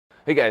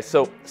Hey guys,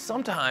 so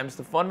sometimes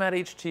the Funmat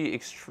HT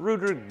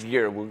extruder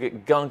gear will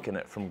get gunk in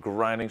it from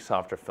grinding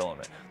softer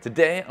filament.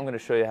 Today, I'm going to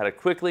show you how to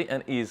quickly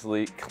and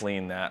easily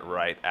clean that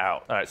right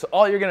out. All right, so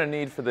all you're going to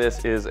need for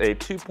this is a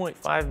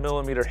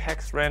 2.5mm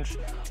hex wrench, a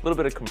little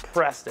bit of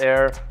compressed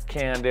air,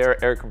 canned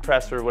air, air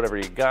compressor, whatever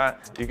you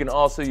got. You can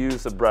also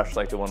use a brush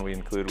like the one we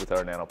include with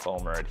our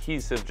nanopolymer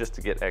adhesive just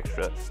to get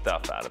extra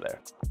stuff out of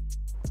there.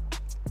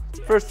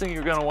 First thing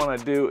you're going to want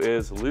to do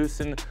is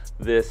loosen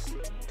this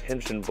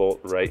tension bolt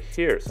right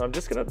here. So I'm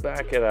just going to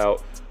back it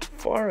out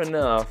far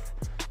enough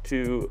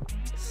to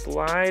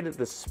slide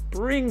the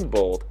spring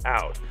bolt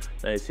out.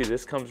 Now you see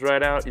this comes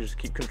right out. You just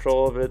keep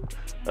control of it.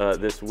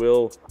 This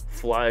will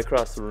fly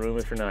across the room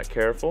if you're not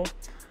careful.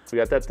 We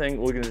got that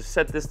thing. We're going to just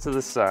set this to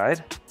the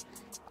side.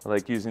 I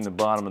like using the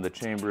bottom of the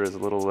chamber as a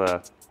little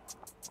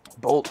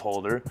bolt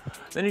holder.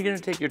 Then you're going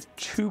to take your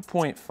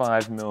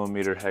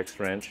 2.5mm hex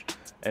wrench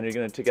and you're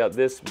going to take out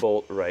this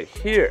bolt right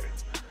here.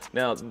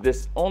 Now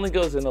this only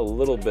goes in a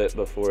little bit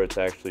before it's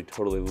actually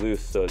totally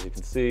loose. So as you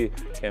can see,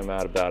 it came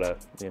out about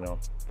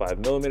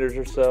 5mm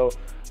or so,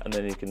 and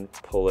then you can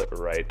pull it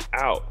right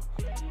out.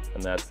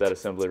 And that's that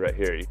assembly right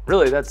here.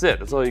 Really, that's it.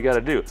 That's all you got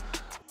to do.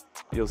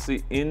 You'll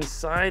see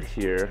inside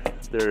here,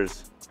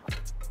 there's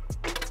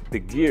the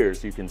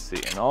gears you can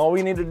see. And all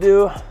we need to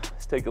do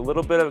is take a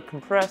little bit of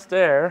compressed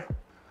air.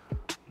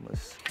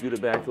 Let's scoot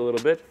it back a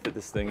little bit, fit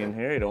this thing in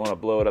here. You don't want to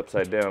blow it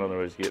upside down,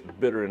 otherwise you get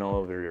bittering all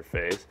over your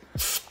face.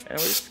 And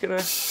we're just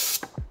gonna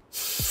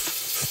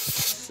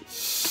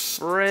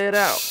spray it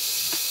out.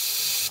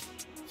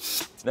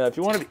 Now, if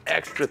you want to be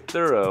extra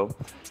thorough,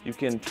 you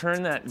can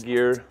turn that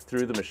gear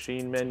through the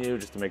machine menu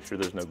just to make sure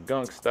there's no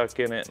gunk stuck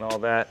in it and all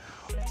that.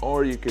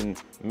 Or you can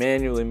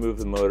manually move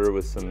the motor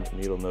with some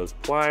needle nose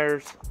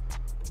pliers.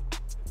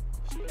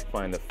 Just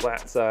find the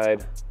flat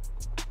side,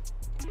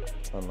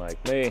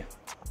 unlike me,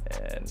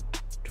 and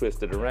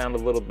twist it around a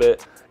little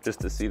bit just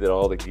to see that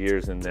all the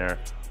gears in there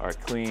are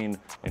clean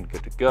and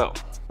good to go.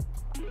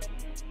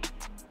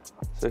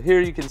 So here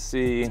you can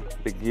see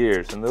the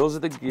gears, and those are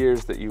the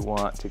gears that you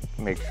want to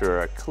make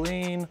sure are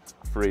clean,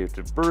 free of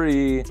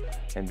debris,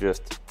 and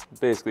just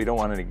basically you don't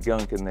want any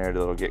gunk in there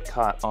that'll get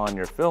caught on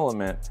your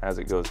filament as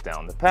it goes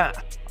down the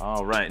path.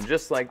 All right, and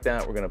just like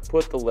that, we're gonna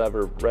put the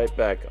lever right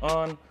back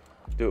on,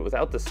 do it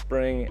without the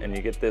spring, and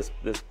you get this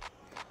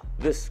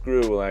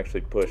screw will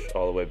actually push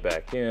all the way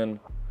back in,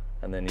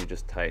 and then you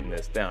just tighten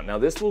this down. Now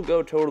this will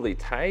go totally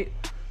tight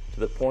to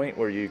the point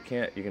where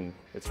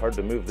it's hard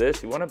to move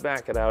this. You want to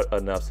back it out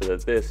enough so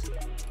that this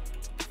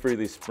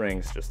freely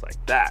springs just like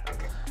that.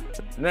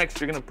 Next,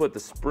 you're going to put the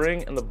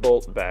spring and the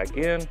bolt back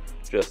in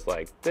just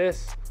like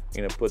this.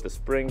 You're going to put the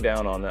spring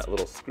down on that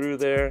little screw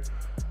there,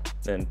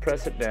 then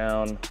press it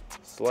down,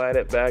 slide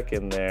it back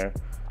in there,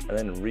 and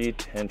then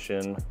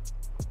retension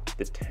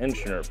the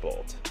tensioner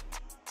bolt.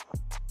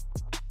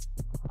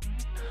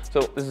 So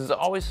this is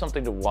always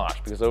something to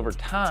watch because over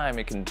time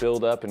it can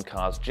build up and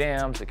cause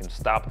jams, it can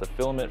stop the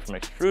filament from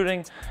extruding,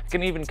 it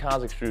can even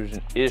cause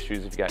extrusion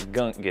issues if you got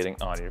gunk getting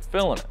on your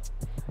filament.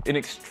 In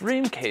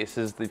extreme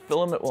cases, the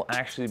filament will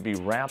actually be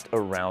wrapped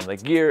around the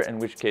gear, in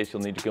which case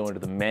you'll need to go into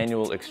the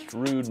manual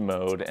extrude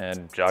mode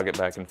and jog it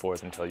back and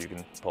forth until you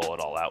can pull it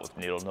all out with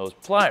needle nose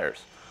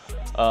pliers.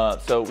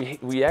 So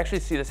we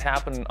actually see this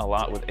happen a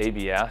lot with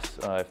ABS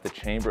if the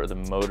chamber or the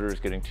motor is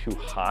getting too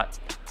hot.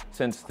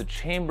 Since the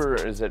chamber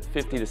is at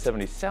 50 to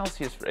 70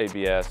 Celsius for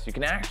ABS, you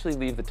can actually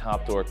leave the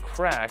top door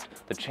cracked.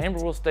 The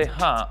chamber will stay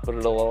hot, but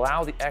it'll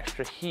allow the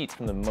extra heat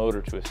from the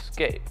motor to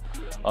escape.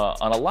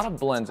 On a lot of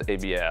blends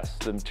ABS,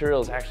 the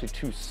material is actually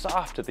too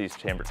soft at these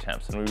chamber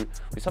temps, and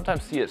we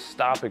sometimes see it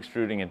stop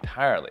extruding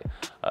entirely.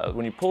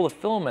 When you pull the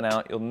filament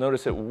out, you'll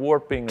notice it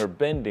warping or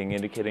bending,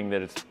 indicating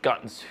that it's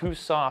gotten too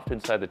soft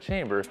inside the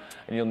chamber,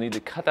 and you'll need to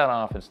cut that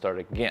off and start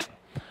again.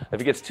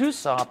 If it gets too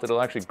soft,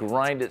 it'll actually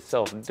grind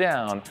itself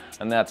down,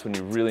 and that's when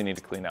you really need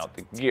to clean out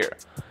the gear.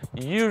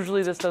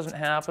 Usually this doesn't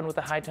happen with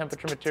the high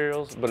temperature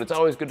materials, but it's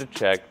always good to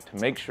check to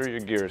make sure your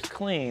gear is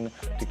clean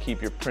to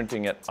keep your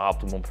printing at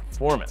optimal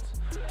performance.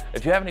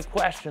 If you have any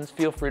questions,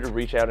 feel free to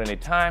reach out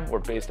anytime. We're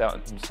based out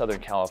in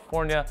Southern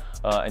California,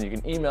 and you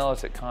can email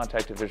us at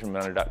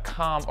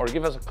contact@visionmentor.com or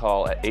give us a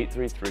call at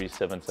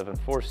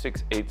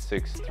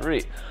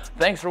 833-774-6863.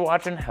 Thanks for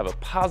watching, have a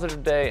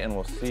positive day, and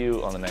we'll see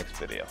you on the next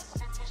video.